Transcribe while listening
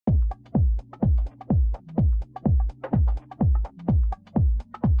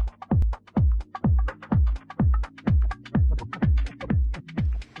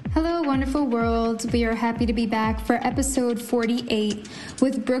wonderful world. We are happy to be back for episode 48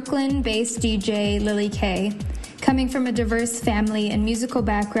 with Brooklyn-based DJ Lilicay. Coming from a diverse family and musical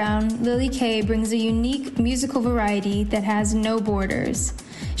background, Lilicay brings a unique musical variety that has no borders.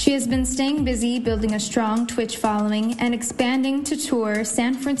 She has been staying busy building a strong Twitch following and expanding to tour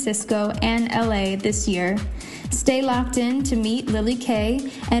San Francisco and LA this year. Stay locked in to meet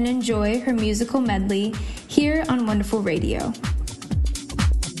Lilicay and enjoy her musical medley here on Wonderful Radio.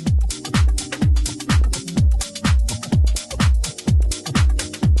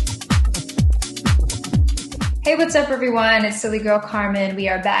 Hey, what's up, everyone? It's Silly Girl Carmen. We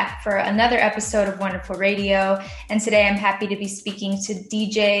are back for another episode of Wonderful Radio, and today I'm happy to be speaking to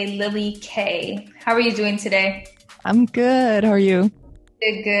DJ Lilicay. How are you doing today? I'm good. How are you?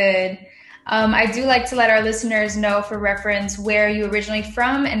 Good. I do like to let our listeners know, for reference, where are you originally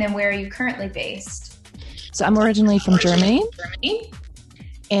from, and then where are you currently based? So I'm originally from Germany,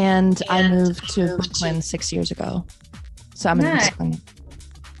 and I moved to Brooklyn 6 years ago. So I'm in Brooklyn.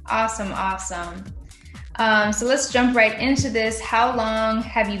 Awesome. So let's jump right into this. How long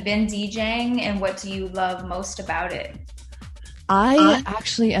have you been DJing, and what do you love most about it? I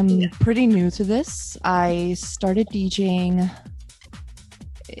actually am pretty new to this. I started DJing,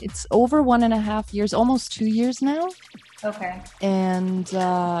 it's over 1.5 years, almost 2 years now. Okay. And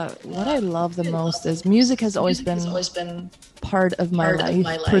what I love the most is music has always been part of my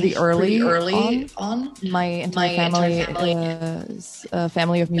life pretty early on. My entire family is a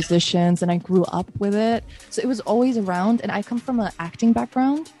family of musicians, and I grew up with it. So it was always around, and I come from an acting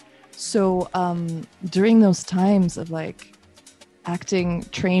background. So during those times of like acting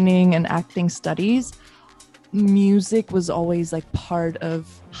training and acting studies, music was always like part of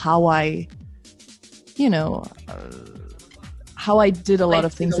how I, how I did a lot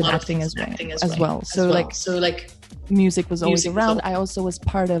of things in acting as well. So like music was always around. I also was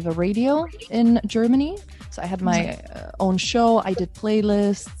part of a radio in Germany. So I had my own show. I did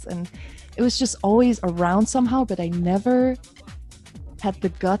playlists, and it was just always around somehow, but I never had the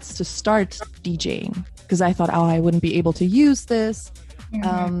guts to start DJing because I thought, I wouldn't be able to use this.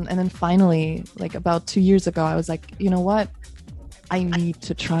 And then finally, like about 2 years ago, I was like, you know what? I need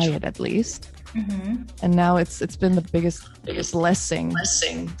to try it at least. And now it's been the biggest blessing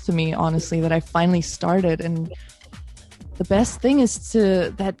to me, honestly, that I finally started. And the best thing is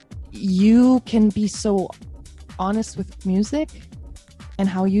that you can be so honest with music and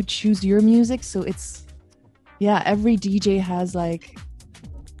how you choose your music. So every DJ has like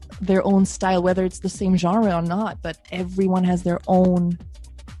their own style, whether it's the same genre or not, but everyone has their own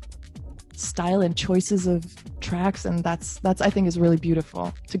style and choices of tracks, and that's I think is really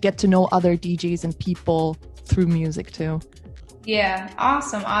beautiful to get to know other DJs and people through music too. Yeah,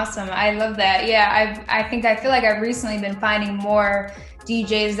 awesome. I love that. Yeah, I feel like I've recently been finding more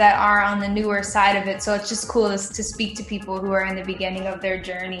DJs that are on the newer side of it, so it's just cool to speak to people who are in the beginning of their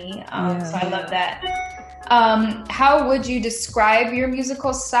journey. So I love that. How would you describe your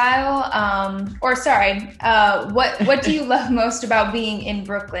musical style? What do you love most about being in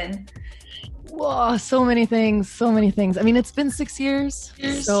Brooklyn? Whoa, so many things. I mean, it's been 6 years.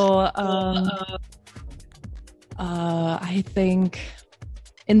 So I think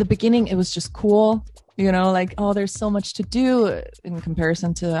in the beginning it was just cool, like, there's so much to do in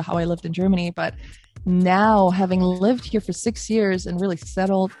comparison to how I lived in Germany. But now, having lived here for 6 years and really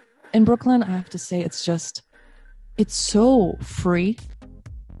settled in Brooklyn, I have to say it's so free.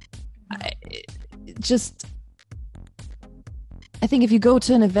 I think if you go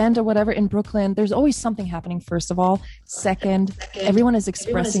to an event or whatever in Brooklyn, there's always something happening, first of all. Second, everyone is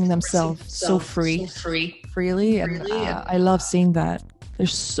expressing themselves so freely. And I love seeing that.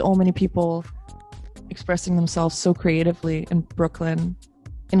 There's so many people expressing themselves so creatively in Brooklyn,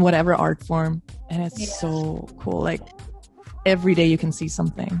 in whatever art form. And it's so cool. Like, every day you can see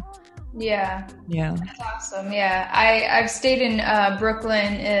something. Yeah. That's awesome. Yeah. I've stayed in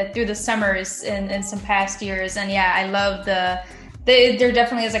Brooklyn through the summers in some past years. And I love there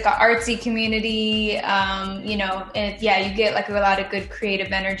definitely is like an artsy community, and you get like a lot of good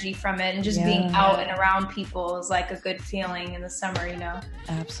creative energy from it, and just being out and around people is like a good feeling in the summer,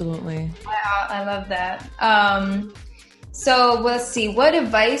 Absolutely. I love that. So let's see, what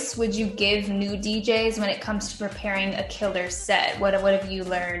advice would you give new DJs when it comes to preparing a killer set? What have you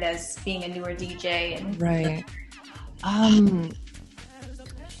learned as being a newer DJ? Right.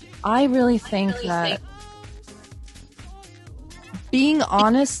 I really think that being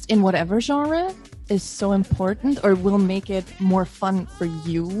honest in whatever genre is so important, or will make it more fun for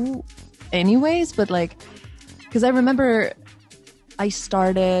you anyways. But like, because I remember I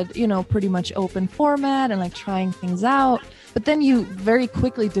started, pretty much open format and like trying things out. but then you very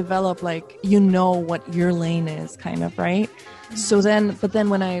quickly develop, like, what your lane is, kind of, right? So then, but then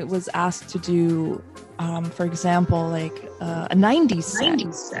when I was asked to do, for example, like a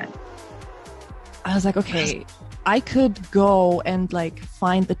 90s set, I was like, okay, I could go and like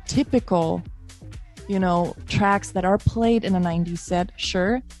find the typical, tracks that are played in a 90s set,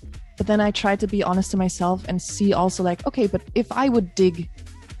 sure. But then I tried to be honest to myself and see also like, okay, but if I would dig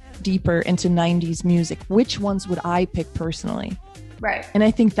deeper into 90s music, which ones would I pick personally? Right. And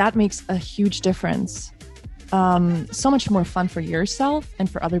I think that makes a huge difference. So much more fun for yourself and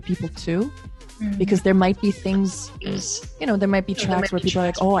for other people too. Because there might be things, there might be tracks where people are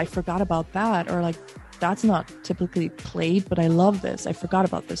like, oh, I forgot about that. Or like, that's not typically played, but I love this. I forgot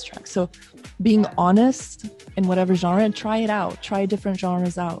about this track. So being honest in whatever genre, and try it out. Try different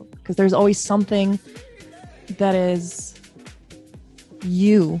genres out. Because there's always something that is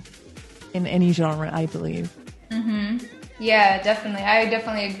you in any genre, I believe. Yeah, definitely. I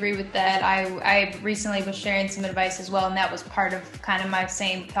definitely agree with that. I recently was sharing some advice as well, and that was part of kind of my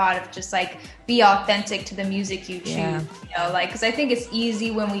same thought of just like be authentic to the music you choose. Because I think it's easy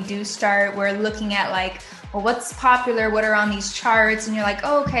when we do start, we're looking at like, well, what's popular, what are on these charts, and you're like,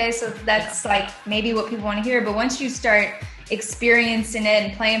 oh, okay, so that's like maybe what people want to hear. But once you start experiencing it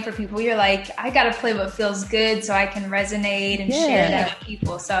and playing for people, you're like, I gotta play what feels good so I can resonate and share that with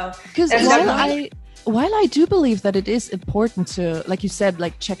people. So because while I do believe that it is important to, like you said,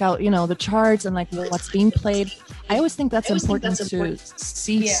 like check out, the charts and like what's being played, I always think that's important to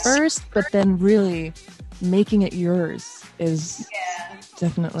see first, but then really making it yours is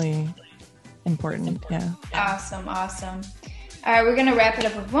definitely important. Yeah. Awesome. All right, we're going to wrap it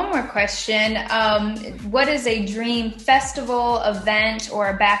up with one more question. What is a dream festival, event, or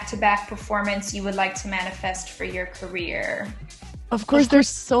a back-to-back performance you would like to manifest for your career? Of course, there's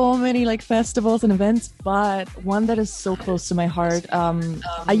so many like festivals and events, but one that is so close to my heart.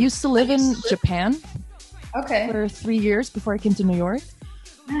 I used to live in Japan for 3 years before I came to New York.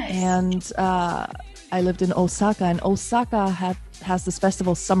 Nice. And I lived in Osaka, and Osaka has this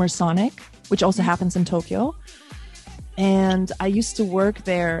festival, Summer Sonic, which also happens in Tokyo. And I used to work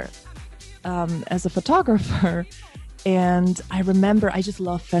there as a photographer. And I remember, I just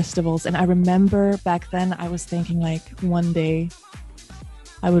love festivals. And I remember back then I was thinking like, one day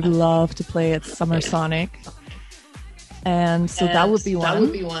I would love to play at Summer Sonic. And so that would be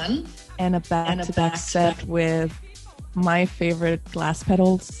one. And a back-to-back set with my favorite Glass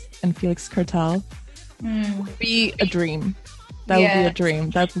Pedals and Felix Cartel would be a dream. That would be a dream.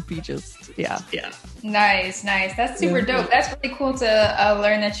 That would be just, Nice. That's super dope. That's really cool to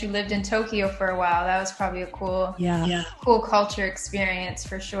learn that you lived in Tokyo for a while. That was probably a cool culture experience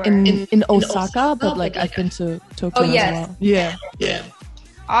for sure. In Osaka, but like I've been to Tokyo as well. Yeah.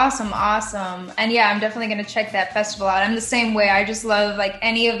 Awesome. And I'm definitely going to check that festival out. I'm the same way. I just love like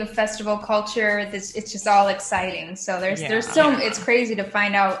any of the festival culture. It's just all exciting. So there's it's crazy to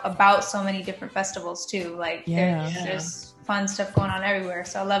find out about so many different festivals too. Like there's fun stuff going on everywhere.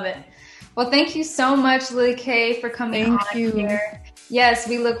 So I love it. Well, thank you so much, Lilicay, for coming on here. Yes,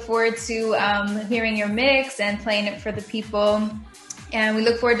 we look forward to hearing your mix and playing it for the people. And we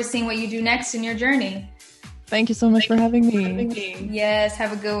look forward to seeing what you do next in your journey. Thank you so much for having me. Yes,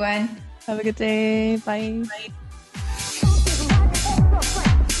 have a good one. Have a good day. Bye.